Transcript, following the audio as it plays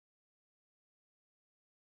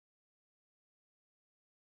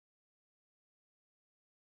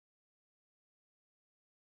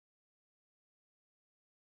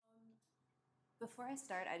Before I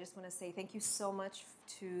start, I just want to say thank you so much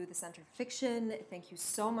to the Center for Fiction. Thank you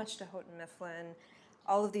so much to Houghton Mifflin,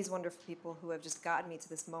 all of these wonderful people who have just gotten me to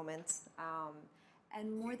this moment.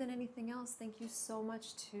 And more than anything else, thank you so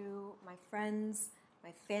much to my friends, my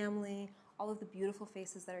family, all of the beautiful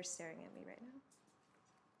faces that are staring at me right now.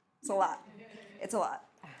 It's a lot. It's a lot.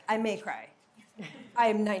 I may cry. I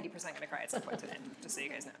am 90% going to cry at some point today, just so you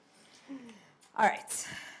guys know. All right.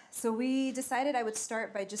 So we decided I would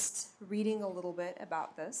start by just reading a little bit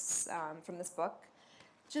about this from this book.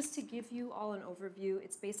 Just to give you all an overview,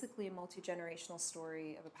 it's basically a multi-generational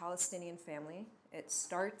story of a Palestinian family. It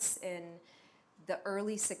starts in the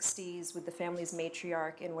early 60s with the family's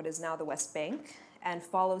matriarch in what is now the West Bank and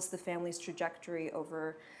follows the family's trajectory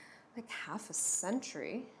over like half a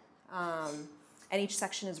century. And each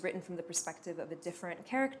section is written from the perspective of a different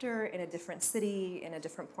character in a different city in a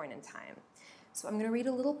different point in time. So I'm going to read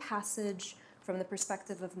a little passage from the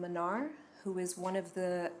perspective of Manar, who is one of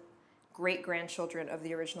the great-grandchildren of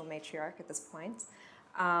the original matriarch at this point.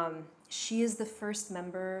 She is the first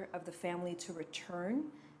member of the family to return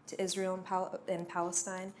to Israel and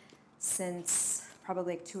Palestine since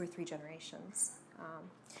probably like 2 or 3 generations.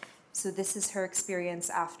 So this is her experience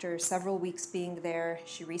after several weeks being there.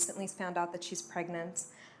 She recently found out that she's pregnant.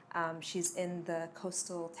 She's in the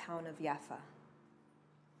coastal town of Jaffa.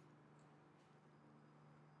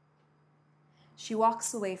 She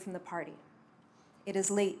walks away from the party. It is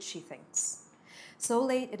late, she thinks. So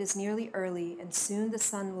late it is nearly early, and soon the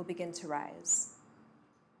sun will begin to rise.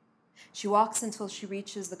 She walks until she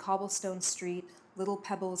reaches the cobblestone street, little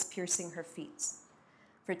pebbles piercing her feet.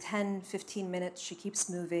 For 10, 15 minutes, she keeps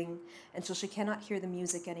moving until she cannot hear the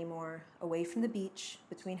music anymore, away from the beach,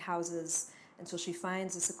 between houses, until she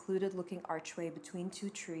finds a secluded-looking archway between 2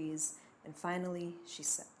 trees, and finally she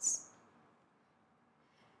sits.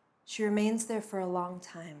 She remains there for a long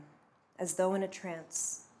time, as though in a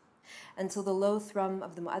trance, until the low thrum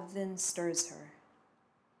of the mu'adhin stirs her.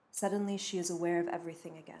 Suddenly she is aware of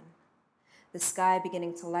everything again. The sky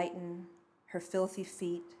beginning to lighten, her filthy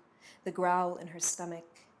feet, the growl in her stomach.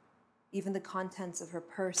 Even the contents of her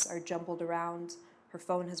purse are jumbled around. Her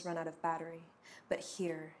phone has run out of battery. But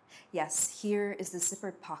here, yes, here is the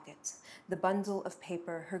zippered pocket, the bundle of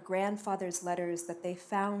paper, her grandfather's letters that they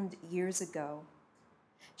found years ago.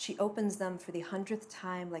 She opens them for the 100th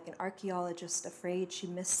time like an archaeologist afraid she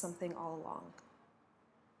missed something all along.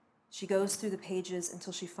 She goes through the pages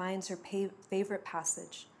until she finds her favorite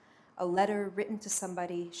passage, a letter written to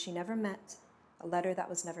somebody she never met, a letter that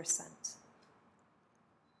was never sent.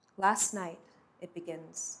 Last night, it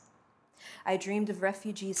begins. I dreamed of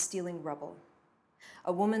refugees stealing rubble,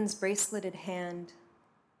 a woman's braceleted hand,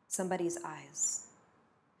 somebody's eyes.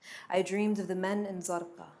 I dreamed of the men in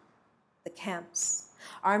Zarqa, the camps,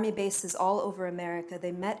 army bases all over America.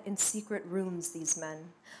 They met in secret rooms, these men,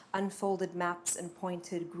 unfolded maps and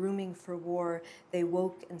pointed, grooming for war. They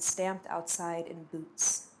woke and stamped outside in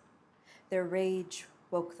boots. Their rage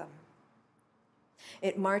woke them.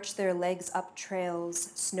 It marched their legs up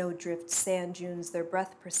trails, snowdrifts, sand dunes, their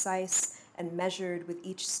breath precise and measured with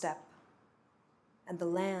each step. And the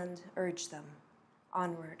land urged them,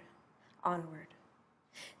 onward, onward.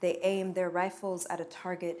 They aimed their rifles at a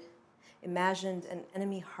target, imagined an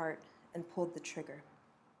enemy heart, and pulled the trigger.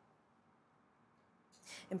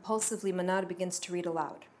 Impulsively, Manar begins to read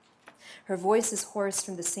aloud. Her voice is hoarse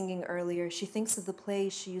from the singing earlier. She thinks of the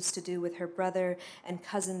plays she used to do with her brother and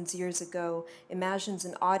cousins years ago, imagines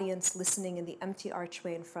an audience listening in the empty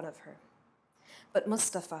archway in front of her. But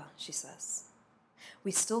Mustafa, she says,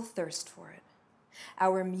 we still thirst for it.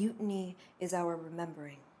 Our mutiny is our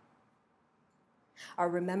remembering. Our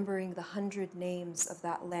remembering the 100 names of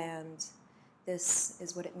that land. This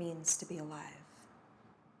is what it means to be alive.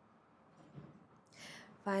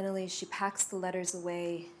 Finally, she packs the letters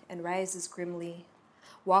away and rises grimly,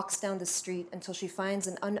 walks down the street until she finds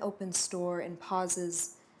an unopened store and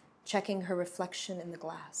pauses, checking her reflection in the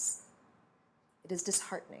glass. It is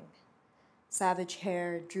disheartening. Savage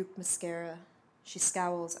hair, drooped mascara. She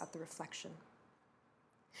scowls at the reflection.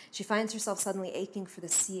 She finds herself suddenly aching for the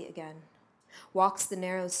sea again, walks the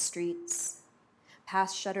narrow streets,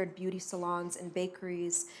 past shuttered beauty salons and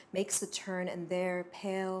bakeries, makes the turn, and there,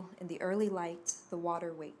 pale in the early light, the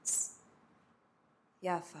water waits.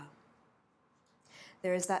 Jaffa.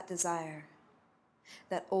 There is that desire,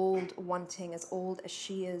 that old wanting, as old as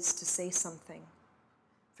she is, to say something,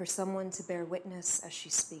 for someone to bear witness as she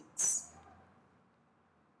speaks.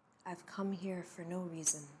 I've come here for no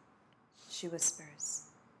reason, she whispers.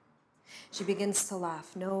 She begins to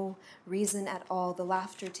laugh, no reason at all. The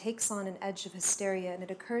laughter takes on an edge of hysteria, and it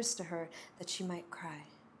occurs to her that she might cry.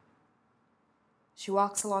 She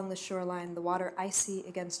walks along the shoreline, the water icy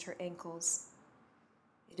against her ankles.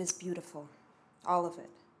 It is beautiful, all of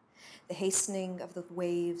it. The hastening of the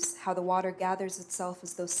waves, how the water gathers itself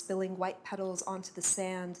as though spilling white petals onto the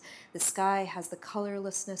sand. The sky has the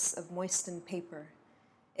colorlessness of moistened paper.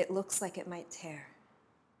 It looks like it might tear.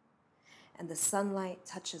 And the sunlight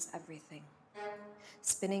touches everything,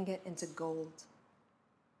 spinning it into gold.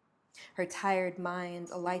 Her tired mind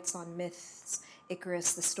alights on myths,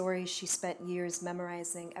 Icarus, the stories she spent years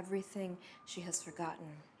memorizing, everything she has forgotten.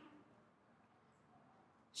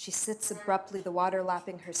 She sits abruptly, the water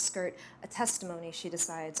lapping her skirt, a testimony, she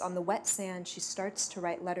decides. On the wet sand, she starts to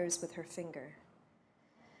write letters with her finger.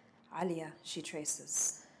 Alia, she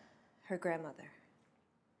traces, her grandmother,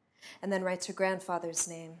 and then writes her grandfather's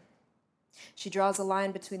name. She draws a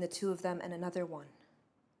line between the two of them and another one.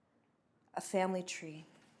 A family tree,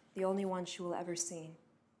 the only one she will ever see.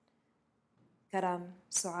 Karam,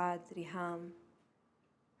 Suad, Riham,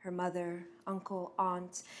 her mother, uncle,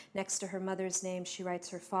 aunt. Next to her mother's name, she writes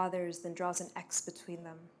her father's, then draws an X between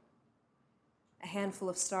them. A handful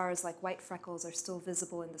of stars like white freckles are still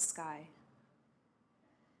visible in the sky.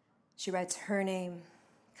 She writes her name,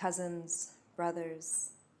 cousins,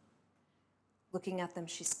 brothers. Looking at them,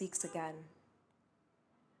 she speaks again.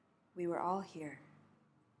 We were all here.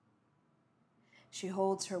 She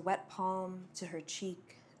holds her wet palm to her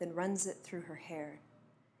cheek, then runs it through her hair.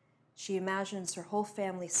 She imagines her whole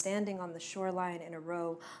family standing on the shoreline in a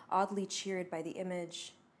row, oddly cheered by the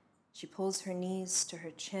image. She pulls her knees to her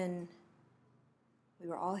chin. We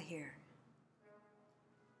were all here.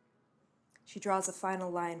 She draws a final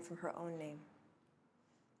line from her own name.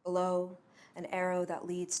 Below, an arrow that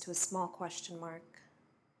leads to a small question mark.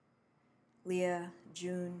 Leah,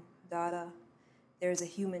 June, Dada, there is a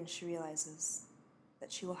human, she realizes,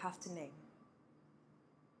 that she will have to name.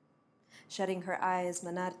 Shutting her eyes,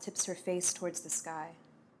 Manad tips her face towards the sky.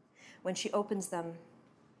 When she opens them,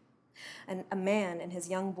 a man and his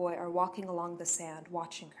young boy are walking along the sand,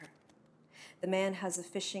 watching her. The man has a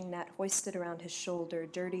fishing net hoisted around his shoulder,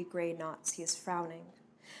 dirty gray knots. He is frowning,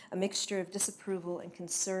 a mixture of disapproval and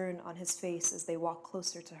concern on his face as they walk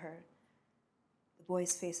closer to her. The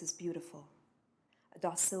boy's face is beautiful, a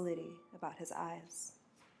docility about his eyes.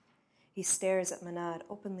 He stares at Manad,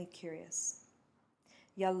 openly curious.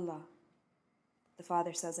 Yalla, the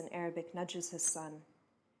father says in Arabic, nudges his son.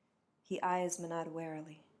 He eyes Manad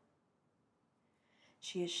warily.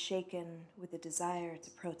 She is shaken with a desire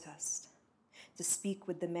to protest, to speak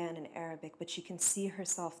with the man in Arabic, but she can see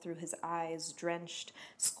herself through his eyes, drenched,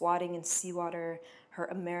 squatting in seawater, her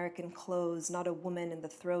American clothes, not a woman in the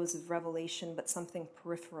throes of revelation, but something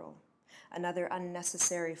peripheral, another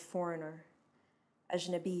unnecessary foreigner.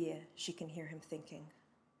 Ajnabiyya, she can hear him thinking.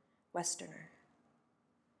 Westerner.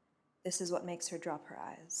 This is what makes her drop her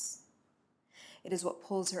eyes. It is what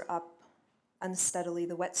pulls her up unsteadily,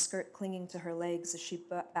 the wet skirt clinging to her legs as she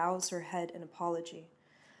bows her head in apology.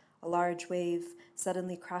 A large wave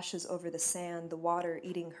suddenly crashes over the sand, the water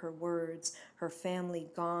eating her words, her family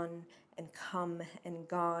gone and come and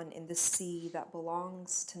gone in this sea that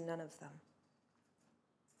belongs to none of them.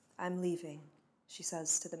 I'm leaving, she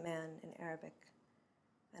says to the man in Arabic.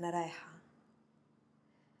 Anarayha.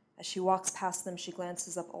 As she walks past them, she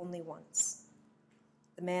glances up only once.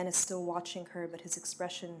 The man is still watching her, but his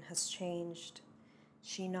expression has changed.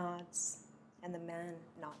 She nods, and the man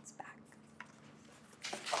nods back.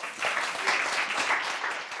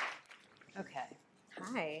 Okay.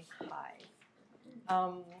 Hi.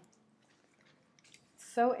 Hi.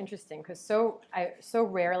 So interesting, because so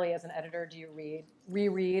rarely as an editor do you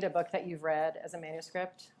reread a book that you've read as a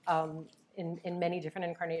manuscript in many different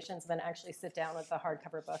incarnations, then actually sit down with the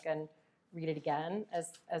hardcover book and read it again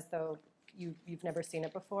as though you've never seen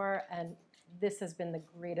it before. And this has been the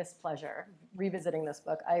greatest pleasure revisiting this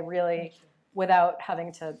book. I really, without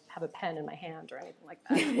having to have a pen in my hand or anything like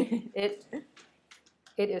that,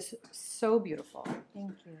 it is so beautiful.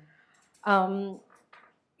 Thank you.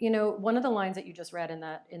 You know, one of the lines that you just read in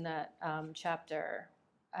that chapter,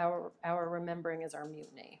 our remembering is our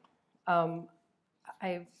mutiny.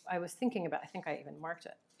 I was thinking about, I think I even marked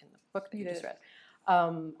it in the book that you just read.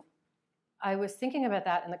 I was thinking about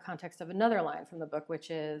that in the context of another line from the book, which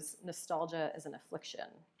is nostalgia is an affliction.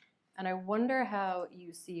 And I wonder how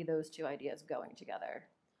you see those two ideas going together.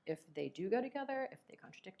 If they do go together, if they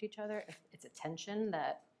contradict each other, if it's a tension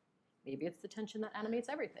that, maybe it's the tension that animates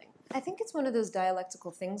everything. I think it's one of those dialectical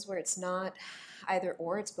things where it's not either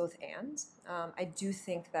or, it's both and. I do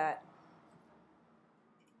think that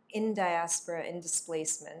in diaspora, in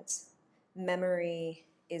displacement, memory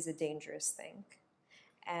is a dangerous thing.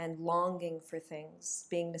 and longing for things,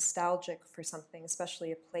 being nostalgic for something,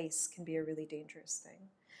 especially a place, can be a really dangerous thing.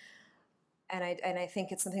 And I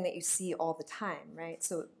think it's something that you see all the time, right?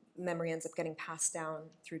 So memory ends up getting passed down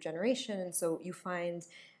through generation, and so you find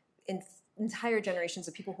entire generations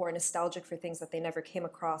of people who are nostalgic for things that they never came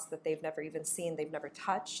across, that they've never even seen, they've never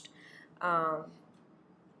touched.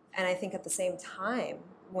 And I think at the same time,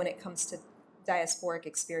 when it comes to diasporic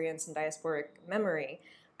experience and diasporic memory,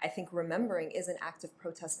 I think remembering is an act of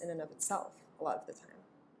protest in and of itself a lot of the time.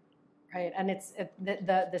 Right, and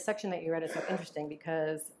the section that you read is so interesting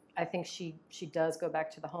because I think she does go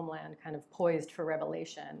back to the homeland kind of poised for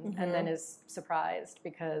revelation, and then is surprised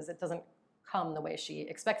because it doesn't come the way she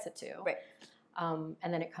expects it to. Right.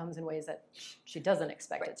 And then it comes in ways that she doesn't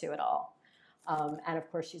expect it to at all. And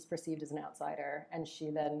of course, she's perceived as an outsider, and she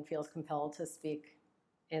then feels compelled to speak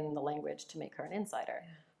in the language to make her an insider. Yeah.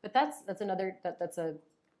 But that's another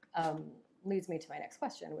leads me to my next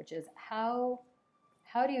question, which is how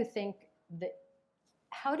do you think that,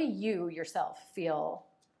 how do you yourself feel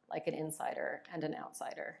like an insider and an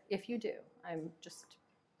outsider, if you do? I'm just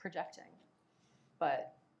projecting,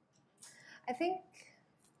 but I think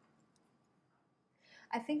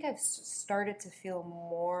I've started to feel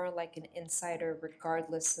more like an insider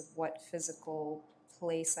regardless of what physical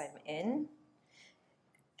place I'm in.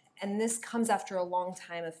 And this comes after a long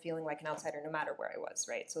time of feeling like an outsider no matter where I was,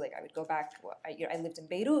 right? So like I would go back, I lived in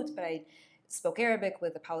Beirut, but I spoke Arabic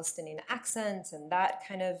with a Palestinian accent, and that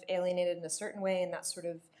kind of alienated in a certain way, and that sort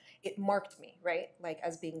of, it marked me, right? Like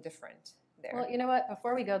as being different there. Well, you know what?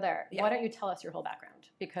 Before we go there, why don't you tell us your whole background?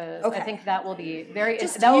 Because okay. I think that will be very.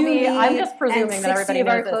 Just that will be. me I'm just presuming and that everybody 60 of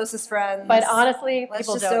knows our this. closest friends. But honestly, let's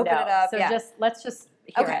people just don't open know. it up. So yeah. let's just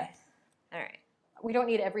hear okay. it. All right. We don't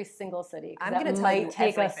need every single city. I'm going to might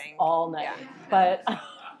take everything. Us all night. Yeah. But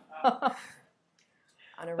on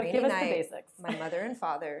a but rainy give us night, the basics. My mother and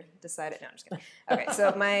father decided. No, I'm just kidding. Okay,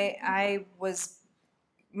 so my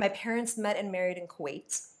parents met and married in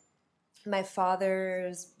Kuwait. My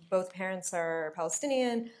both parents are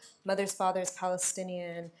Palestinian. Mother's father is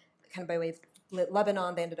Palestinian, kind of by way of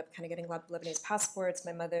Lebanon. They ended up kind of getting Lebanese passports.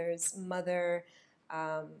 My mother's mother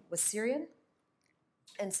was Syrian.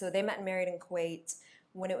 And so they met and married in Kuwait.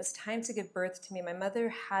 When it was time to give birth to me, my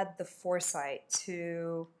mother had the foresight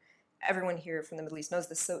to, everyone here from the Middle East knows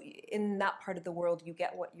this, so in that part of the world, you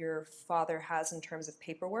get what your father has in terms of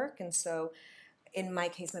paperwork. And so in my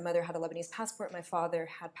case, my mother had a Lebanese passport. My father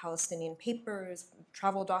had Palestinian papers,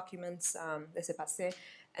 travel documents, laissez-passer.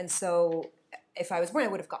 And so if I was born, I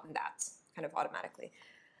would have gotten that kind of automatically.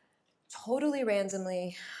 Totally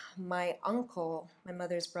randomly, my uncle, my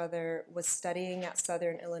mother's brother, was studying at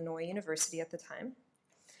Southern Illinois University at the time.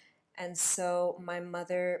 And so my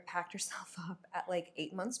mother packed herself up at like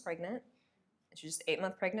 8 months pregnant. She was just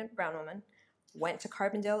 8-month pregnant brown woman, went to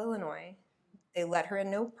Carbondale, Illinois. They let her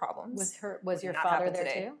in, no problems. Was your father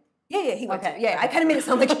there too? Yeah, he went okay. too. Yeah, I kind of made it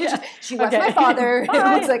sound like she left my father. It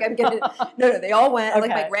looks like I'm getting it. No, they all went.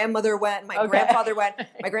 Like my grandmother went, my grandfather went.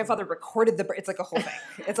 My grandfather recorded it's like a whole thing.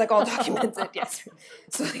 It's like all documented. Yes.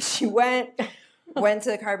 So like, she went to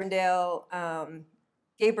Carbondale,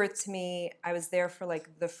 gave birth to me. I was there for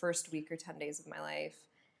like the first week or 10 days of my life,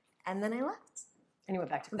 and then I left. And you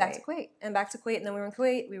went back to Kuwait. Back to Kuwait, and then we were in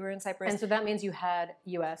Kuwait. We were in Cyprus. And so that means you had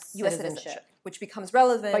U.S. citizenship, which becomes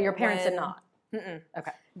relevant. But your parents did not. Mm-mm.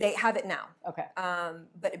 Okay. They have it now. Okay.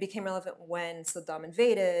 But it became relevant when Saddam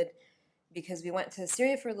invaded, because we went to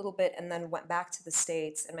Syria for a little bit and then went back to the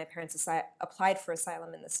States, and my parents applied for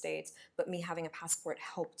asylum in the States, but me having a passport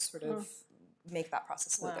helped sort of make that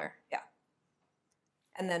process smoother. Wow. Yeah.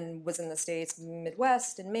 And then was in the States,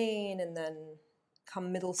 Midwest and Maine, and then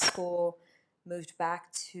come middle school, moved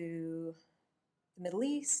back to the Middle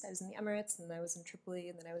East. I was in the Emirates, and then I was in Tripoli,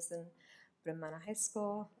 and then I was in Bremana High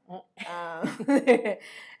School.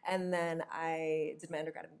 And then I did my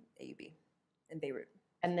undergrad in AUB in Beirut.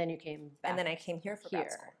 And then you came back. And then I came here for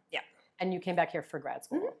grad school. Yeah. And you came back here for grad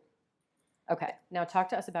school. Mm-hmm. Okay. Now talk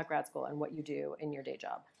to us about grad school and what you do in your day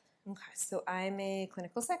job. Okay. So I'm a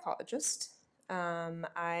clinical psychologist.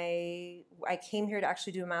 I came here to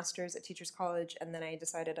actually do a master's at Teachers College, and then I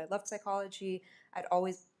decided I loved psychology. I'd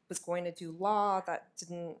always was going to do law. That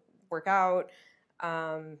didn't work out.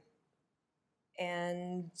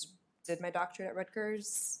 And did my doctorate at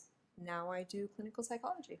Rutgers. Now I do clinical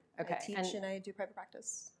psychology. Okay. I teach and I do private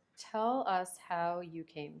practice. Tell us how you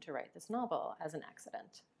came to write this novel as an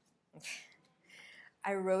accident.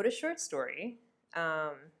 I wrote a short story.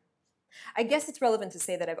 I guess it's relevant to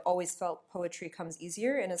say that I've always felt poetry comes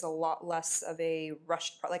easier and is a lot less of a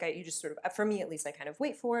rushed part. Like you just sort of, for me at least, I kind of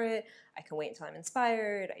wait for it. I can wait until I'm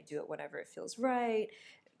inspired. I do it whenever it feels right.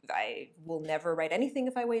 I will never write anything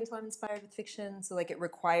if I wait until I'm inspired with fiction. So like it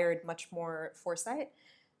required much more foresight.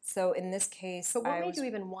 So in this case, But what made you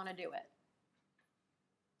even want to do it?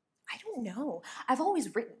 I don't know. I've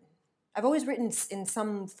always written. I've always written in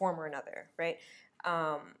some form or another, right?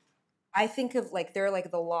 I think of like there are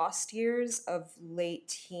like the lost years of late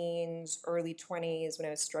teens, early 20s when I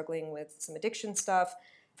was struggling with some addiction stuff.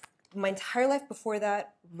 My entire life before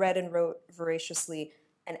that, read and wrote voraciously,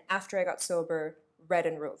 and after I got sober, read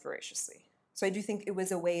and wrote voraciously. So I do think it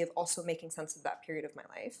was a way of also making sense of that period of my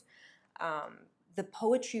life. The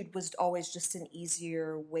poetry was always just an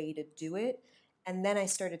easier way to do it. And then I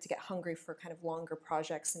started to get hungry for kind of longer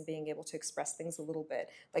projects and being able to express things a little bit,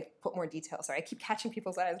 like put more detail. Sorry, I keep catching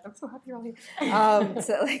people's eyes. I'm so happy you're all here.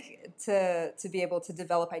 To be able to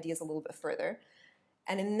develop ideas a little bit further.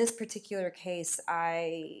 And in this particular case,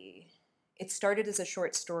 it started as a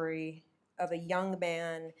short story of a young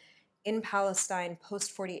man in Palestine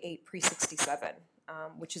post-48, pre-67,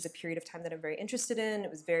 which is a period of time that I'm very interested in. It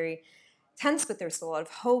was very tense, but there was still a lot of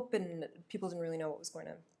hope, and people didn't really know what was going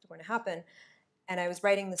to happen. And I was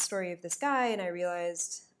writing the story of this guy, and I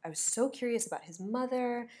realized I was so curious about his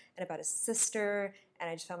mother and about his sister, and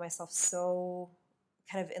I just found myself so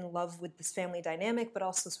kind of in love with this family dynamic, but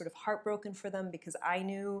also sort of heartbroken for them because I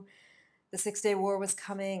knew the Six-Day War was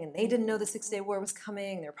coming, and they didn't know the Six-Day War was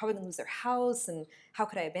coming. They were probably going to lose their house, and how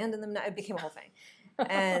could I abandon them now? It became a whole thing.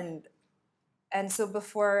 And so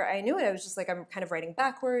before I knew it, I was just like, I'm kind of writing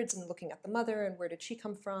backwards and looking at the mother and where did she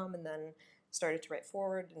come from, and then started to write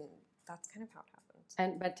forward, and that's kind of how it happened.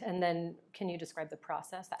 And then can you describe the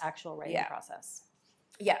process, the actual writing process?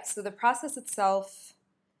 Yeah, so the process itself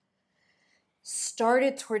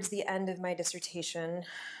started towards the end of my dissertation.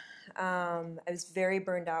 I was very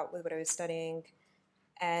burned out with what I was studying,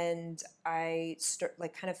 and I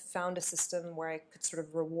kind of found a system where I could sort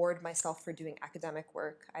of reward myself for doing academic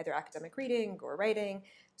work, either academic reading or writing.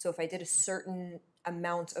 So if I did a certain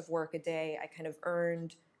amount of work a day, I kind of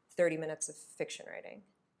earned 30 minutes of fiction writing.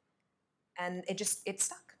 And it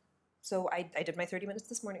stuck. So I did my 30 minutes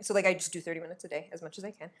this morning. So like I just do 30 minutes a day, as much as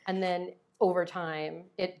I can. And then over time,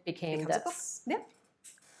 it became this. Yeah.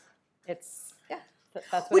 That's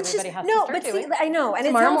what everybody has to start doing. I know, and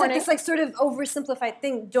Tomorrow it sounds morning. like this like sort of oversimplified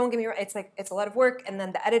thing. Don't get me wrong; it's a lot of work, and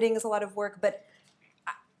then the editing is a lot of work. But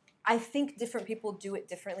I think different people do it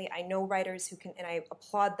differently. I know writers who can, and I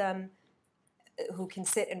applaud them, who can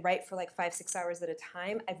sit and write for like 5-6 hours at a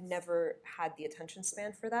time. I've never had the attention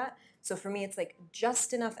span for that. So for me, it's like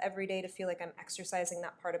just enough every day to feel like I'm exercising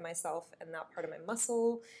that part of myself and that part of my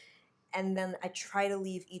muscle. And then I try to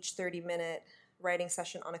leave each 30-minute writing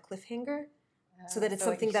session on a cliffhanger. So that it's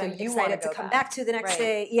something that I'm excited to come back to the next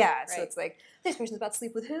day. Yeah, so it's like, this person's about to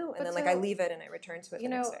sleep with who? And then like I leave it and I return to it the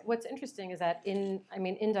next day. What's interesting is that in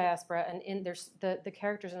diaspora and there's the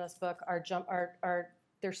characters in this book are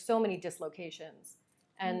there's so many dislocations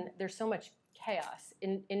and there's so much chaos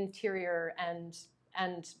in interior and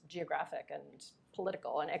geographic and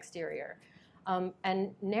political and exterior.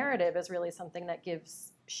 And narrative is really something that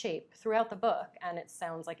gives shape throughout the book, and it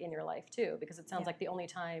sounds like in your life too, because it sounds like the only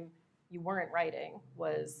time you weren't writing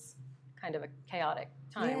was kind of a chaotic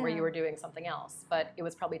time where you were doing something else, but it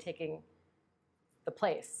was probably taking the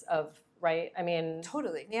place of, right? I mean...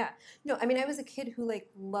 Totally, yeah. No, I mean, I was a kid who like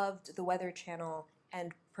loved the Weather Channel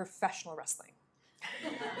and professional wrestling.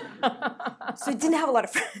 So I didn't have a lot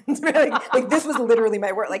of friends, really. Like this was literally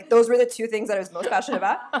my work. Like those were the two things that I was most passionate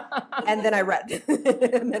about. And then I read,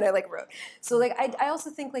 and then I like wrote. So like I also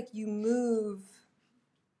think like you move...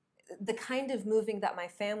 The kind of moving that my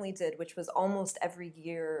family did, which was almost every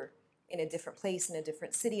year in a different place, in a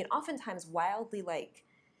different city, and oftentimes wildly like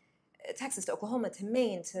Texas to Oklahoma to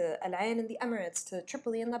Maine to Hala Alyan in the Emirates to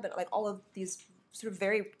Tripoli in Lebanon, like all of these sort of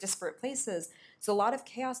very disparate places. So a lot of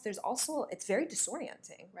chaos. There's also, it's very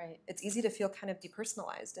disorienting. Right. It's easy to feel kind of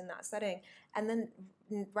depersonalized in that setting. And then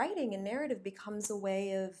writing and narrative becomes a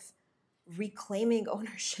way of reclaiming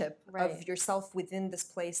ownership of yourself within this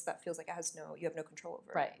place that feels like you have no control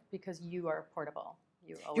over. Right, because you are portable.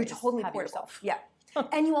 You're totally have portable. Yourself. Yeah,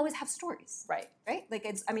 and you always have stories. Right. Like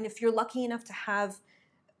I mean, if you're lucky enough to have,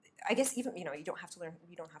 I guess even you don't have to learn,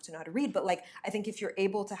 you don't have to know how to read, but like I think if you're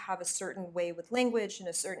able to have a certain way with language and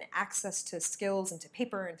a certain access to skills and to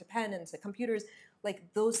paper and to pen and to computers, like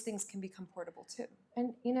those things can become portable too.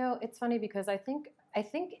 And it's funny because I think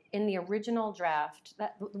in the original draft,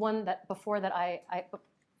 that one that before that I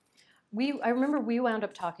remember we wound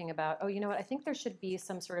up talking about, I think there should be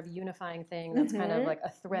some sort of unifying thing that's kind of like a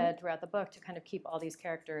thread throughout the book to kind of keep all these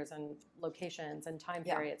characters and locations and time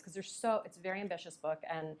periods, because it's a very ambitious book,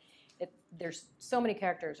 and there's so many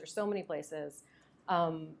characters, there's so many places,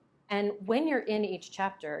 And when you're in each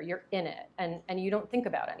chapter, you're in it, and you don't think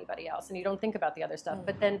about anybody else, and you don't think about the other stuff.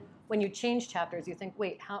 But then when you change chapters, you think,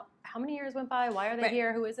 wait, how many years went by? Why are they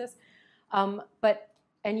here? Who is this?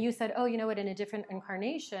 And you said, oh, you know what? In a different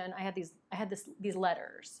incarnation, I had these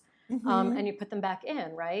letters, and you put them back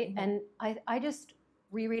in, right? And I just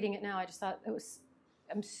rereading it now, I just thought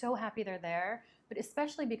I'm so happy they're there, but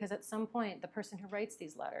especially because at some point the person who writes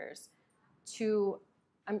these letters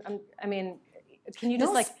I mean, can you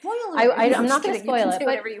just Don't spoil it? it. I'm not going to spoil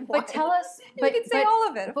it, but tell us. You can say all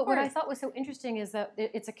of it. But what I thought was so interesting is that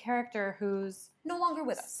it's a character who's no longer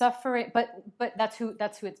with us, suffering. But that's who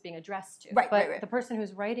it's being addressed to. Right. The person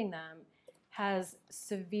who's writing them has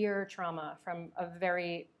severe trauma from a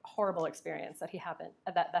very horrible experience that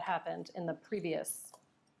happened in the previous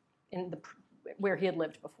where he had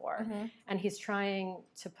lived before, and he's trying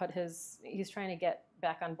to get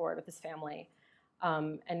back on board with his family,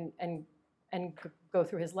 and go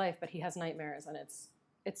through his life, but he has nightmares, and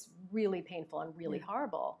it's really painful and really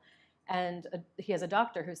horrible. And he has a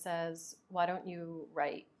doctor who says, "Why don't you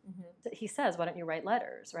write?" He says, "Why don't you write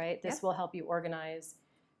letters? Right? This will help you organize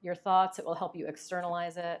your thoughts. It will help you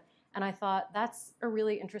externalize it." And I thought that's a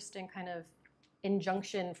really interesting kind of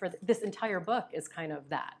injunction for this entire book is kind of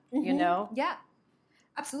that, you know? Yeah,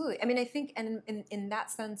 absolutely. I mean, I think, and in that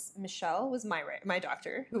sense, Michelle was my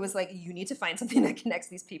doctor, who was like, you need to find something that connects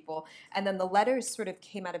these people. And then the letters sort of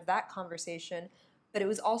came out of that conversation, but it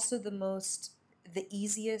was also the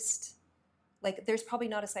easiest, like, there's probably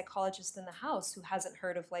not a psychologist in the house who hasn't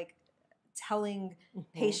heard of like telling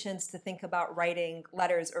patients to think about writing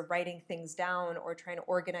letters or writing things down or trying to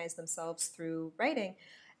organize themselves through writing.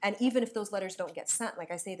 And even if those letters don't get sent, like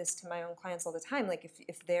I say this to my own clients all the time, like if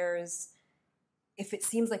it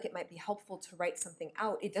seems like it might be helpful to write something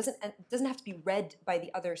out, it doesn't have to be read by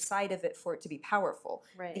the other side of it for it to be powerful.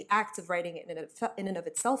 Right. The act of writing it in and of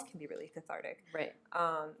itself can be really cathartic. Right.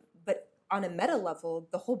 But on a meta level,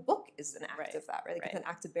 the whole book is an act of that, right? Like Right. it's an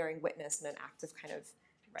act of bearing witness and an act of kind of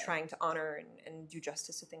trying to honor and do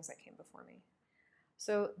justice to things that came before me.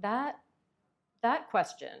 So that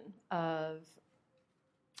question of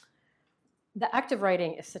the act of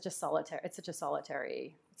writing is such a solitary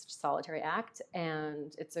act,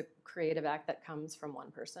 and it's a creative act that comes from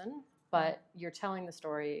one person, but you're telling the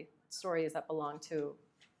stories that belong to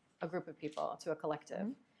a group of people, to a collective.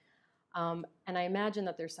 And I imagine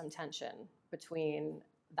that there's some tension between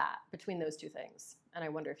those two things. And I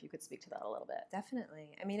wonder if you could speak to that a little bit.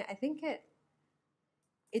 Definitely. I mean, I think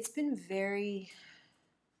it's been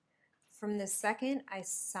from the second I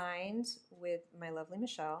signed with my lovely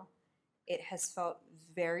Michelle, it has felt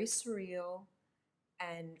very surreal.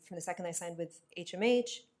 And from the second I signed with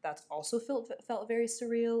HMH, that's also felt very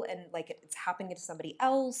surreal. And like it's happening to somebody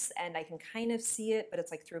else, and I can kind of see it, but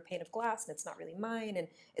it's like through a pane of glass, and it's not really mine, and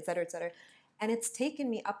et cetera, et cetera. And it's taken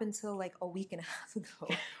me up until like a week and a half ago,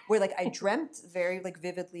 where like I dreamt very like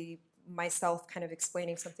vividly myself kind of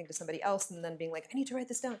explaining something to somebody else, and then being like, I need to write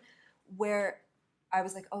this down, where I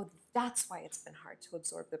was like, oh, that's why it's been hard to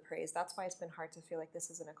absorb the praise. That's why it's been hard to feel like this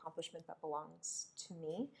is an accomplishment that belongs to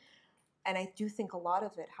me. And I do think a lot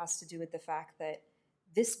of it has to do with the fact that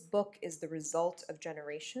this book is the result of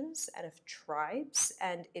generations and of tribes,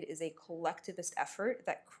 and it is a collectivist effort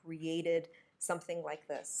that created something like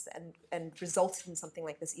this and resulted in something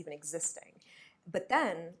like this even existing. But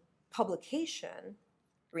then publication,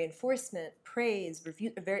 reinforcement, praise,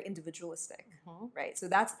 review are very individualistic, right? So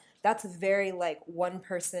that's very like one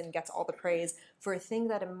person gets all the praise for a thing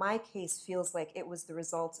that in my case feels like it was the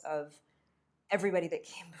result of everybody that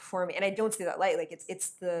came before me. And I don't say that lightly. Like it's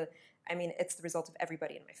the result of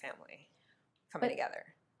everybody in my family coming together.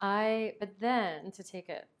 But then to take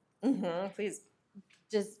it, please.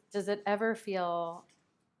 Does it ever feel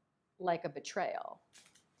like a betrayal?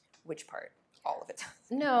 Which part? All of it.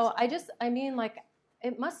 No, I mean like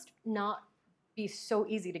it must not be so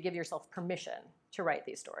easy to give yourself permission to write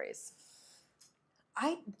these stories.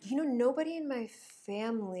 Nobody in my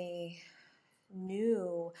family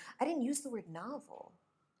knew. I didn't use the word novel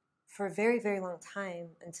for a very, very long time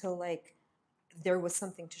until like there was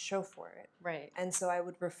something to show for it. Right. And so I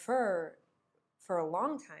would refer for a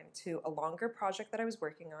long time to a longer project that I was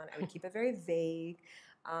working on. I would keep it very vague.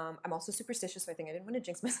 I'm also superstitious, so I think I didn't want to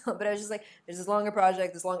jinx myself, but I was just like, there's this longer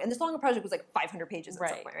project, this longer project was like 500 pages at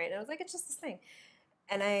some point, right? And I was like, it's just this thing.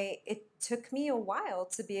 And it took me a while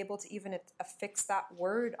to be able to even affix that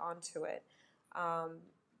word onto it.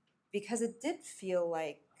 Because it did feel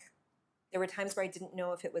like there were times where I didn't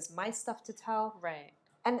know if it was my stuff to tell. Right.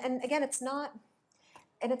 And again, it's not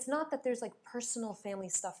that there's like personal family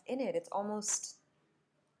stuff in it. It's almost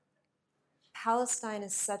Palestine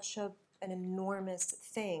is such a an enormous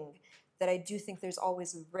thing that I do think there's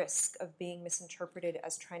always a risk of being misinterpreted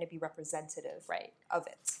as trying to be representative of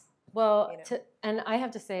it. Well, and I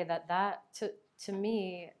have to say that to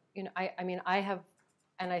me, I mean, I have,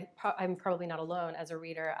 and I'm probably not alone as a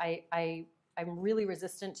reader. I'm really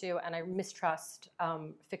resistant to, and I mistrust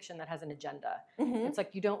fiction that has an agenda. Mm-hmm. It's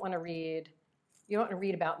like you don't want to read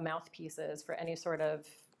about mouthpieces for any sort of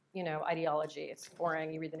ideology. It's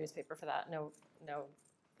boring. You read the newspaper for that. No,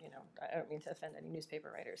 I don't mean to offend any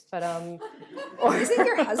newspaper writers, but or is it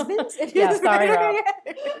your husband? Yeah, sorry, Rob.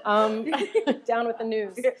 Down with the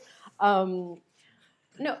news.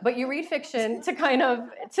 No, but you read fiction to kind of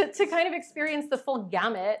experience the full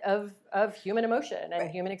gamut of human emotion and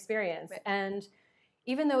human experience. Right. And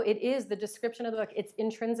even though it is the description of the book, it's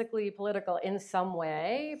intrinsically political in some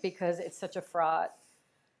way because it's such a fraught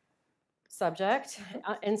subject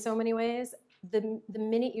in so many ways. The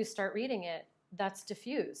minute you start reading it, that's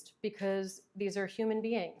diffused because these are human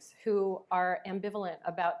beings who are ambivalent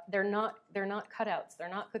about they're not cutouts, they're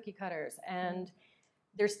not cookie cutters, and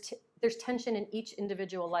there's tension in each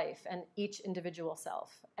individual life and each individual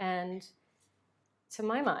self. And to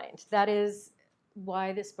my mind, that is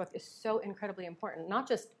why this book is so incredibly important, not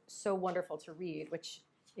just so wonderful to read, which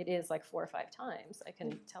it is like 4 or 5 times, I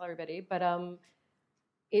can tell everybody, but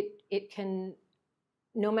it can,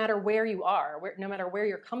 no matter where you are, no matter where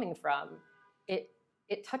you're coming from,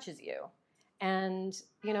 it touches you. And,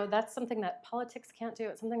 that's something that politics can't do.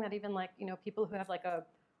 It's something that even people who have like a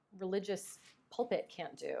religious pulpit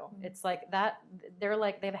can't do. Mm-hmm. It's like that, they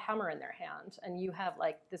have a hammer in their hand and you have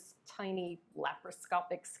like this tiny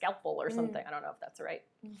laparoscopic scalpel or something. I don't know if that's the right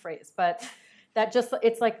phrase, but that just,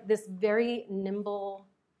 it's like this very nimble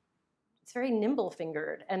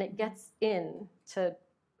fingered, and it gets in to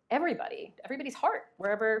everybody's heart,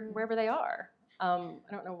 wherever they are. I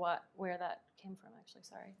don't know where that came from, actually.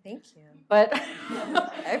 Sorry. Thank you. But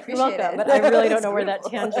I appreciate you're welcome, it. But I really don't know where that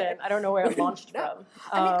tangent. I don't know where it launched from.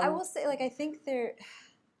 I mean, I will say, I think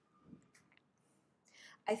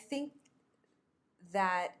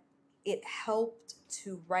that it helped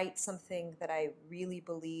to write something that I really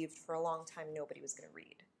believed for a long time nobody was going to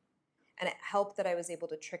read, and it helped that I was able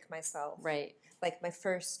to trick myself. Right. Like my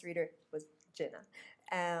first reader was Jinnah.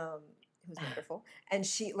 Who's wonderful. And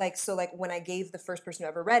she when I gave the first person who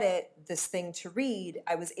ever read it this thing to read,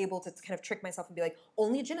 I was able to kind of trick myself and be like,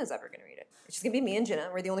 only Jinnah's ever going to read it. It's just going to be me and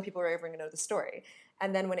Jinnah. We're the only people who are ever going to know the story.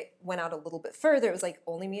 And then when it went out a little bit further, it was like,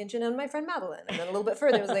 only me and Jinnah and my friend Madeline. And then a little bit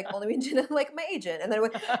further, it was like, only me and Jinnah and my agent. And then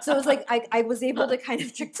so it was like, I was able to kind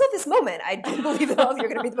of trick, till this moment, I do believe at all if you're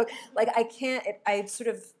going to read the book.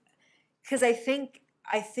 Because I think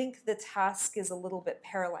the task is a little bit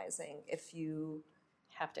paralyzing if you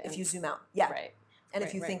zoom out. Yeah. Right. And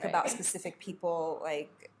if you think about specific people,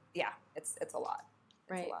 it's a lot.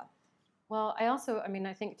 It's a lot. Well,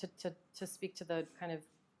 I think to speak to the kind of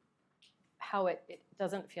how it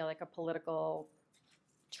doesn't feel like a political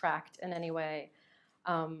tract in any way,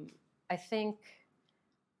 I think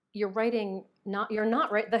you're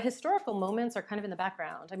not right. The historical moments are kind of in the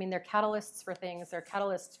background. I mean, they're catalysts for things, they're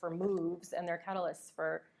catalysts for moves, and they're catalysts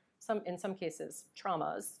for in some cases,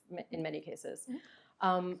 traumas, in many cases. Mm-hmm.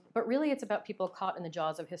 But really it's about people caught in the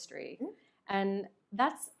jaws of history. Mm-hmm. And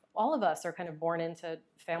that's, all of us are kind of born into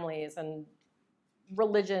families and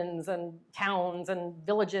religions and towns and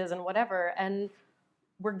villages and whatever, and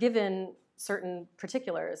we're given certain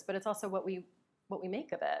particulars, but it's also what we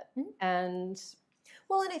make of it. Mm-hmm. And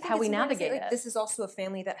I think how we navigate it. This is also a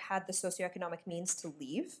family that had the socioeconomic means to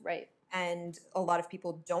leave. Right. And a lot of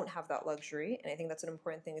people don't have that luxury, and I think that's an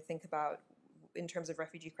important thing to think about in terms of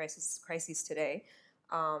refugee crises today.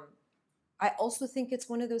 I also think it's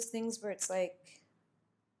one of those things where it's like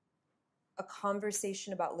a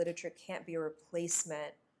conversation about literature can't be a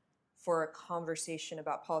replacement for a conversation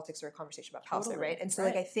about politics or a conversation about Palestine, right? And so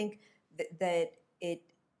I think that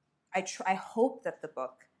I hope that the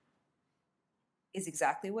book is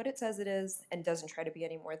exactly what it says it is and doesn't try to be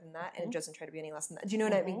any more than that, and it doesn't try to be any less than that. Do you know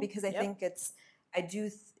what I mean? Because I think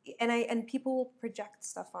and people project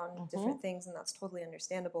stuff on different things, and that's totally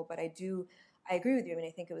understandable, but I agree with you. I mean,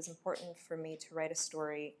 I think it was important for me to write a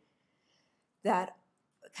story that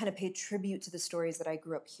kind of paid tribute to the stories that I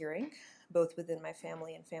grew up hearing, both within my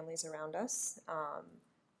family and families around us,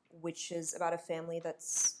 which is about a family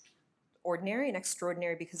that's ordinary and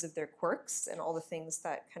extraordinary because of their quirks and all the things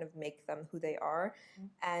that kind of make them who they are. Mm-hmm.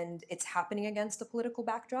 And it's happening against a political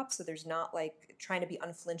backdrop, so there's not like trying to be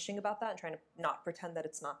unflinching about that and trying to not pretend that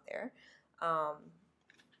it's not there.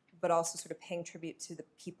 But also sort of paying tribute to the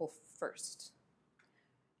people first.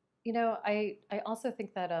 I also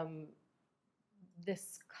think that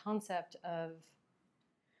this concept of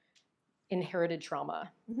inherited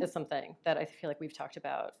trauma is something that I feel like we've talked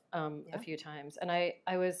about a few times. And I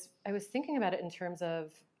was thinking about it in terms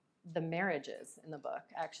of the marriages in the book,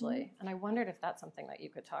 actually. And I wondered if that's something that you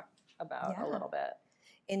could talk about a little bit.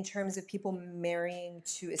 In terms of people marrying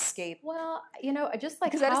to escape. Well, you know, just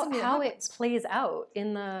like how it plays out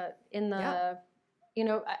in the you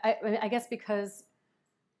know, I guess because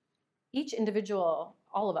each individual,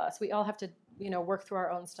 all of us, we all have to, you know, work through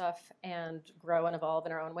our own stuff and grow and evolve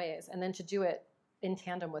in our own ways. And then to do it in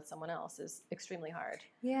tandem with someone else is extremely hard.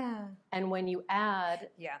 Yeah. And when you add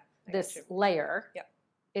this layer,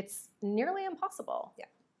 it's nearly impossible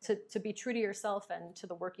to be true to yourself and to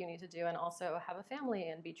the work you need to do, and also have a family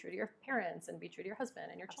and be true to your parents and be true to your husband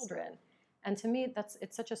and your children. And to me,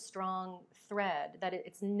 it's such a strong thread that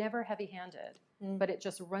it's never heavy-handed, but it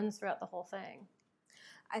just runs throughout the whole thing.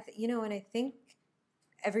 You know, and I think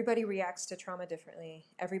everybody reacts to trauma differently.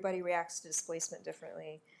 Everybody reacts to displacement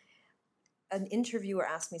differently. An interviewer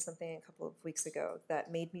asked me something a couple of weeks ago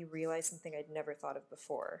that made me realize something I'd never thought of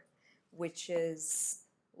before, which is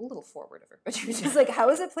a little forward of her. But she was just like, how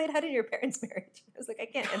is it played out in your parents' marriage? I was like, I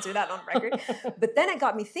can't answer that on record. But then it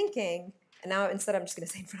got me thinking, and now instead I'm just going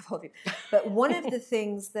to say in front of all of you. But one of the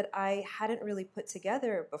things that I hadn't really put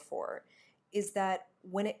together before is that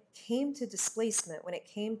when it came to displacement, when it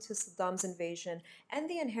came to Saddam's invasion and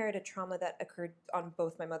the inherited trauma that occurred on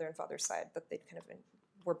both my mother and father's side that they kind of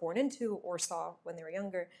were born into or saw when they were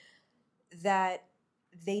younger, that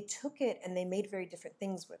they took it and they made very different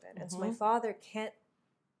things with it. And so my father can't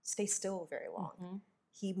stay still very long.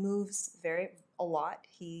 He moves a lot.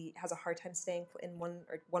 He has a hard time staying in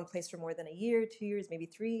one place for more than a year, 2 years, maybe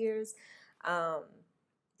 3 years.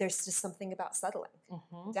 There's just something about settling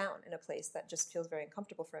down in a place that just feels very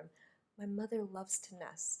uncomfortable for him. My mother loves to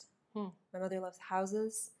nest. My mother loves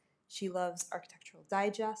houses. She loves Architectural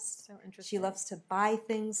Digest. So interesting. She loves to buy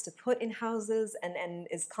things to put in houses and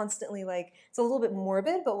is constantly like, it's a little bit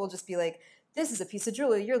morbid, but we'll just be like, this is a piece of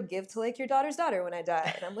jewelry you'll give to like your daughter's daughter when I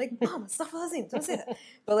die. And I'm like, Mom, stop listening, don't say that.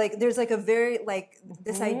 But like, there's like a very, like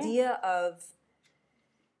this idea of,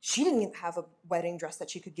 she didn't even have a wedding dress that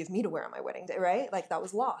she could give me to wear on my wedding day, right? Like that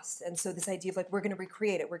was lost. And so this idea of like, we're going to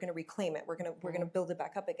recreate it, we're going to reclaim it, we're going to build it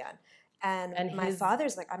back up again. And my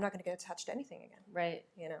father's like, I'm not going to get attached to anything again. Right.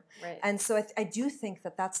 You know? Right. And so I do think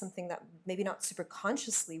that that's something that maybe not super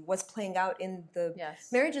consciously was playing out in the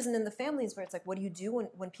marriages and in the families, where it's like, what do you do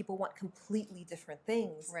when people want completely different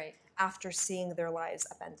things after seeing their lives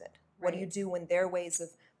upended? What do you do when their ways of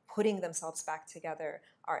putting themselves back together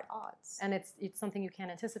are at odds? And it's something you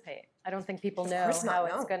can't anticipate. I don't think people know how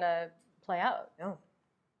it's going to play out. No.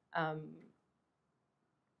 I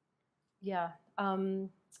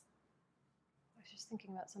was just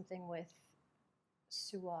thinking about something with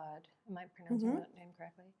Suad. Am I pronouncing that name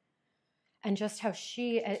correctly? And just how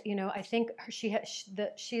she, you know, I think she's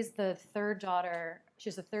the third daughter.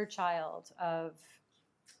 She's the third child of.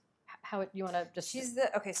 How you want to just?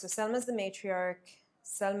 So Selma's the matriarch.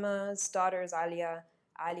 Selma's daughter is Alia.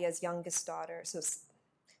 Alia's youngest daughter. So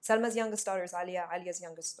Selma's youngest daughter is Alia. Alia's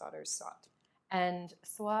youngest daughter is Saad. And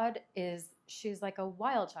Suad she's like a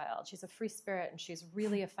wild child. She's a free spirit, and she's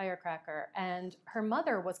really a firecracker. And her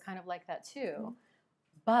mother was kind of like that too.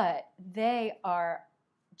 But they are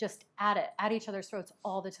just at each other's throats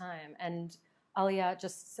all the time. And Alia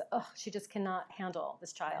she just cannot handle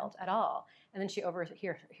this child at all. And then she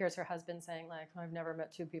hears her husband saying, like, I've never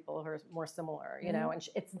met two people who are more similar, you know, and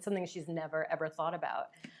it's something she's never, ever thought about.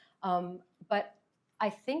 But I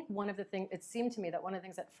think it seemed to me that one of the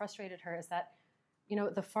things that frustrated her is that, you know,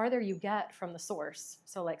 the farther you get from the source,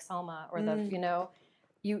 so like Salma or you know,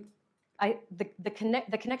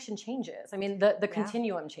 the connection changes. I mean, the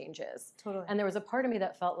continuum changes. Totally. And there was a part of me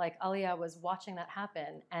that felt like Alia was watching that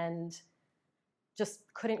happen and just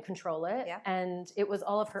couldn't control it. And it was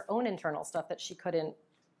all of her own internal stuff that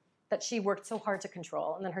she worked so hard to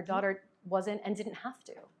control. And then her daughter wasn't and didn't have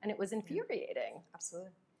to. And it was infuriating.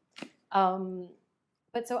 Absolutely.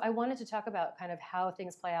 But so I wanted to talk about kind of how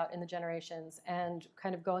things play out in the generations and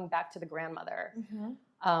kind of going back to the grandmother.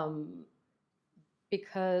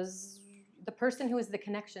 Because the person who is the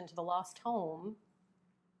connection to the lost home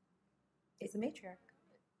is a matriarch.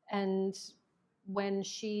 And when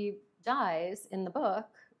she dies in the book,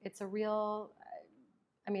 it's a real,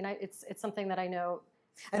 I mean, it's something that I know.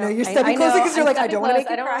 I know you're stepping closer because you're like, I don't want to make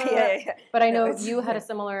you cry. But I know you had a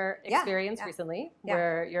similar experience recently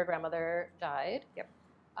where your grandmother died.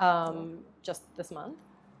 Just this month.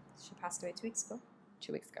 She passed away 2 weeks ago.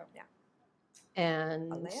 2 weeks ago. Yeah.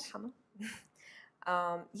 And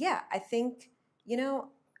I think, you know,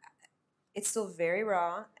 it's still very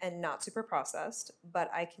raw and not super processed, but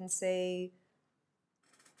I can say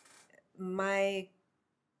my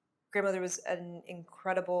grandmother was an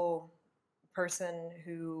incredible person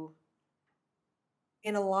who,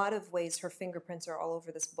 in a lot of ways, her fingerprints are all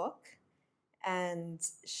over this book. And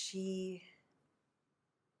she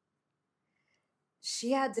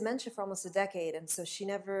had dementia for almost a decade, and so she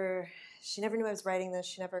never knew I was writing this.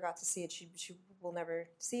 She never got to see it. She will never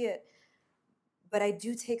see it. But I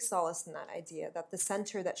do take solace in that idea that the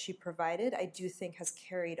center that she provided, I do think has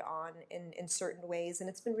carried on in certain ways. And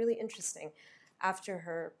it's been really interesting after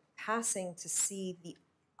her passing to see the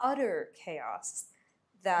utter chaos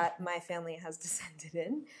that my family has descended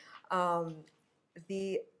in,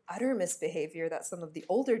 the utter misbehavior that some of the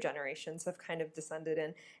older generations have kind of descended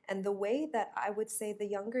in, and the way that I would say the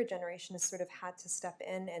younger generation has sort of had to step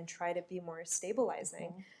in and try to be more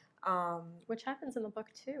stabilizing. Which happens in the book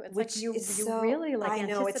too. It's Which like you so, really like I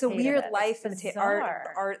know it's a anticipated weird it. life It's and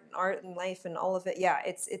bizarre. art and life and all of it. Yeah,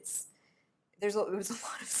 it was a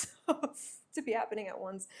lot of stuff to be happening at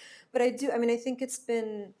once. But I think it's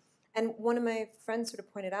been, and one of my friends sort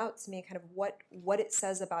of pointed out to me kind of what it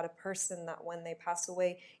says about a person that when they pass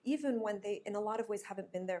away, even when they in a lot of ways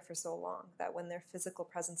haven't been there for so long, that when their physical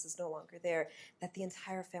presence is no longer there, that the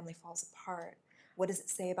entire family falls apart. What does it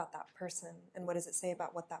say about that person? And what does it say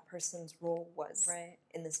about what that person's role was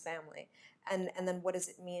in this family? And then what does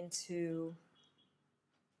it mean to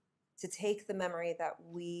take the memory that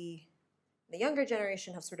we, the younger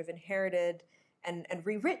generation, have sort of inherited and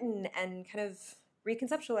rewritten and kind of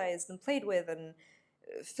reconceptualized and played with and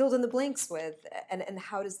filled in the blanks with, and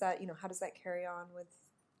how does that carry on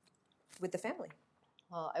with the family?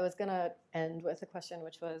 Well, I was going to end with a question,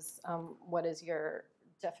 which was, what is your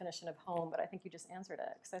definition of home? But I think you just answered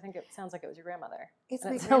it, because I think it sounds like it was your grandmother. It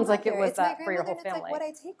sounds like it was that for your whole family. It's like what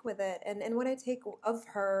I take with it, and what I take of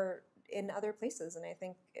her in other places, and I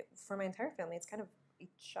think for my entire family, it's kind of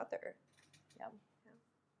each other. Yeah.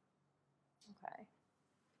 Okay.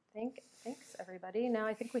 Thanks, everybody. Now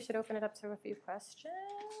I think we should open it up to a few questions.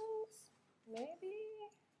 Maybe?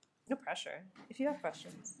 No pressure. If you have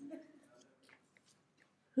questions.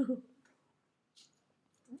 I don't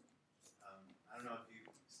know if you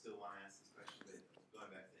still want to ask this question, but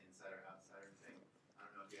going back to the insider-outsider thing, I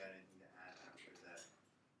don't know if you had anything to add after that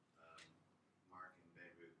mark in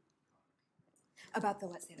Beirut comment. About the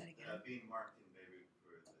what? Say that again. Being marked in Beirut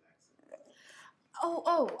for the accident.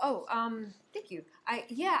 Thank you.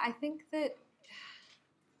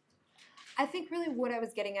 I think really what I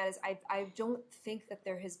was getting at is I don't think that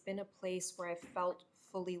there has been a place where I felt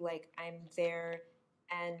fully like I'm there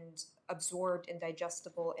and absorbed and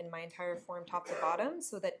digestible in my entire form, top to bottom,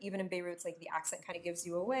 so that even in Beirut, it's like the accent kind of gives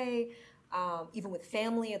you away. Even with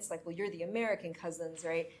family, it's like, well, you're the American cousins,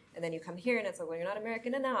 right? And then you come here and it's like, well, you're not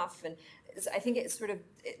American enough. And I think it's sort of,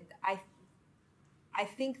 I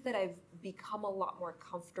think that I've become a lot more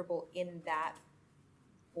comfortable in that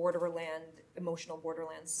emotional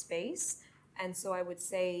borderland space. And so I would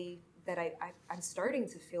say that I'm starting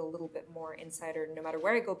to feel a little bit more insider no matter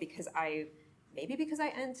where I go, because I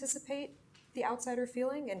anticipate the outsider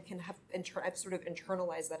feeling and I've sort of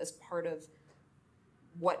internalized that as part of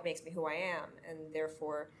what makes me who I am. And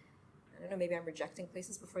therefore, I don't know, maybe I'm rejecting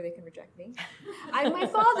places before they can reject me. I'm my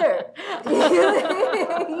father.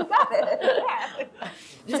 You got it. Yeah.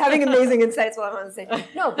 Just having amazing insights while I'm on the stage.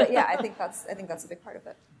 No, but yeah, I think that's a big part of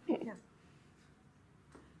it. Yeah.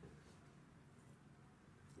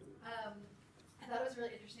 I thought it was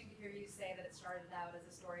really interesting to hear you say that it started out as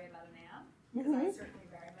a story about a man, because I certainly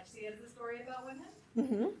very much see it as a story about women.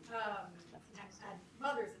 And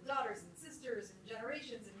mothers and daughters and sisters and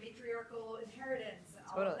generations and matriarchal inheritance and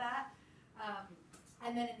all of that.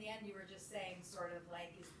 And then in the end, you were just saying sort of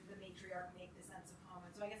like, is the matriarch make the sense of home?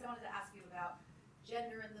 And so I guess I wanted to ask you about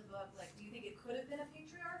gender in the book. Like, do you think it could have been a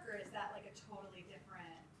patriarch, or is that like a totally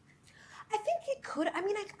different? I think it could. I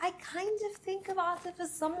mean, I kind of think of Asif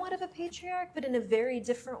as somewhat of a patriarch, but in a very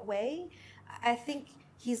different way. I think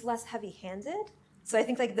he's less heavy-handed. So I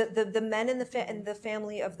think like the men in the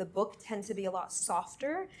family of the book tend to be a lot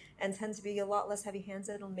softer and tend to be a lot less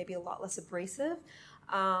heavy-handed and maybe a lot less abrasive,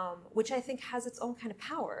 which I think has its own kind of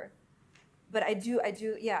power. But I do,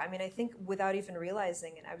 yeah. I mean, I think without even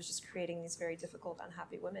realizing it, I was just creating these very difficult,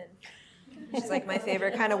 unhappy women. She's like my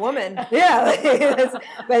favorite kind of woman. Yeah, but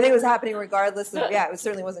I think it was happening regardless of. Yeah, it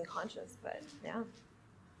certainly wasn't conscious, but yeah.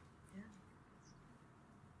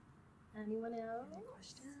 Anyone else? Any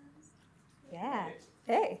questions? Yeah.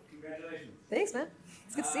 Hey. Congratulations. Thanks, man.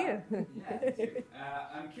 It's good to see you. Yeah, thank you.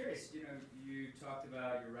 I'm curious, you talked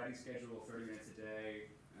about your writing schedule, 30 minutes a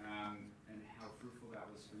day, and how fruitful that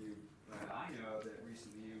was for you. But I know that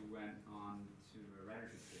recently you went on to a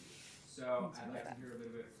writer's retreat. So I'd like to hear a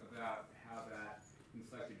little bit about how that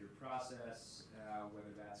inflected your process,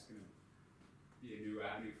 whether that's going to be a new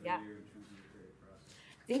avenue for Yeah. you in terms of your creative process.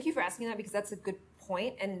 Thank you for asking that, because that's a good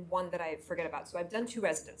point and one that I forget about. So I've done 2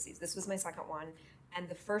 residencies. This was my second one. And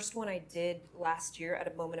the first one I did last year at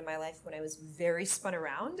a moment in my life when I was very spun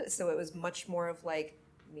around. So it was much more of like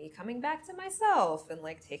me coming back to myself and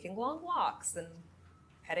like taking long walks and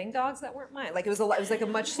petting dogs that weren't mine. Like it was like a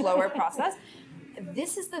much slower process.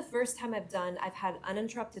 This is the first time I've had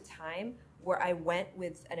uninterrupted time where I went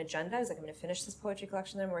with an agenda. I was like, I'm going to finish this poetry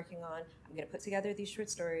collection that I'm working on. I'm going to put together these short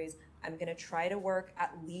stories. I'm going to try to work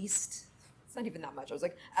at least, it's not even that much. I was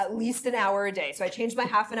like, at least an hour a day. So I changed my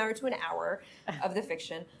half an hour to an hour of the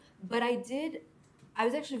fiction. But I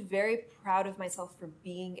was actually very proud of myself for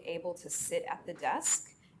being able to sit at the desk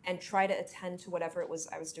and try to attend to whatever it was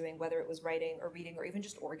I was doing, whether it was writing or reading or even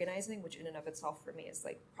just organizing, which in and of itself for me is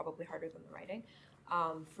like probably harder than the writing,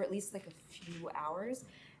 for at least like a few hours.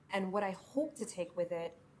 And what I hope to take with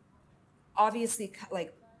it, obviously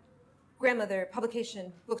like grandmother,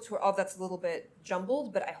 publication, book tour, all that's a little bit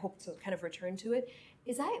jumbled, but I hope to kind of return to it,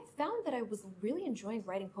 is I found that I was really enjoying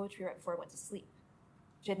writing poetry right before I went to sleep,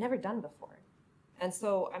 which I'd never done before. And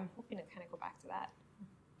so I'm hoping to kind of go back to that.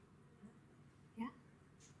 Yeah?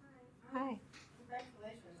 Hi.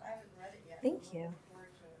 Congratulations. I haven't read it yet. Thank you. I'm looking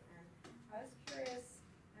forward to it. And I was curious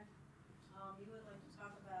if you would like to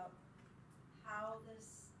talk about how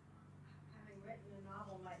this, having written a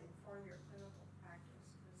novel, might inform your clinical practice.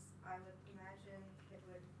 Because I would imagine it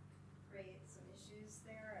would create some issues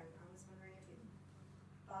there. And I was wondering if you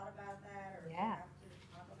thought about that or if you Yeah. have to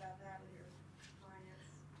talk about that with your clients.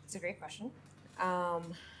 It's a great question.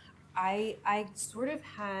 I sort of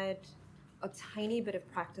had a tiny bit of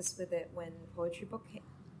practice with it when poetry book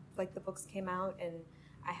the books came out, and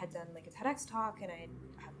I had done like a TEDx talk, and I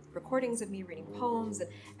had recordings of me reading poems, and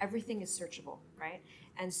everything is searchable, right?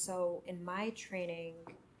 And so in my training,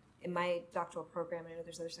 in my doctoral program, I know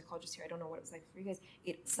there's other psychologists here, I don't know what it was like for you guys,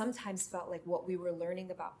 it sometimes felt like what we were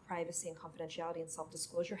learning about privacy and confidentiality and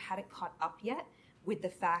self-disclosure hadn't caught up yet with the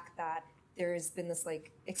fact that there's been this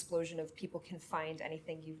like explosion of people can find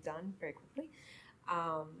anything you've done very quickly.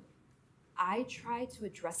 I try to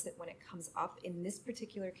address it when it comes up. In this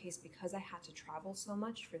particular case, because I had to travel so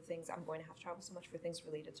much for things, I'm going to have to travel so much for things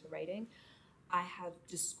related to writing, I have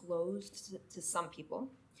disclosed to some people,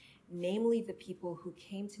 namely the people who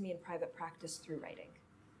came to me in private practice through writing.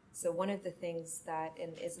 So one of the things that,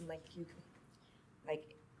 and isn't like you can,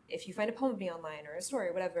 like, if you find a poem of me online or a story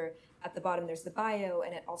or whatever, at the bottom there's the bio,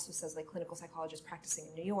 and it also says like clinical psychologist practicing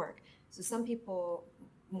in New York. So some people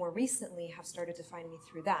more recently have started to find me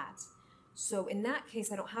through that. So in that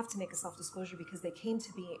case, I don't have to make a self-disclosure because they came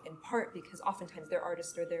to me in part because oftentimes they're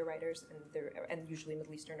artists or they're writers, and usually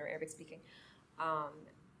Middle Eastern or Arabic speaking.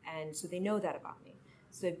 And so they know that about me.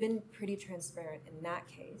 So I've been pretty transparent in that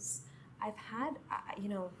case. I've had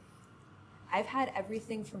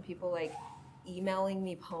everything from people like emailing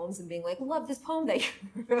me poems and being like, love this poem that you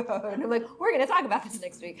wrote. And I'm like, we're going to talk about this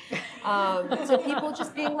next week. So people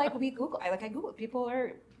just being like, I Google. People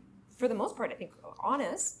are, for the most part, I think,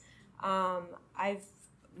 honest. I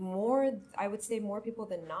would say more people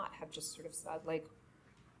than not have just sort of said like,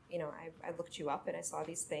 I looked you up and I saw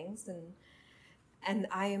these things, and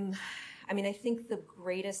I think the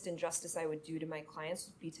greatest injustice I would do to my clients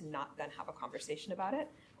would be to not then have a conversation about it,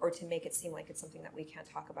 or to make it seem like it's something that we can't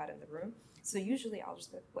talk about in the room. So usually I'll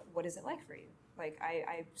just be like, what is it like for you? Like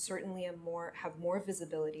I certainly have more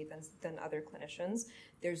visibility than other clinicians.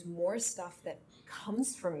 There's more stuff that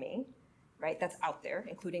comes from me, right? That's out there,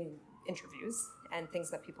 including interviews and things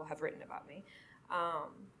that people have written about me.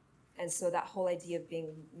 And so that whole idea of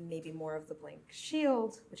being maybe more of the blank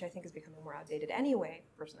shield, which I think is becoming more outdated anyway,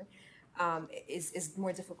 personally, is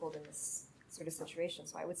more difficult in this sort of situation.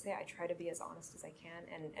 So I would say I try to be as honest as I can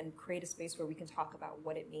and create a space where we can talk about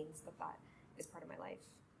what it means that is part of my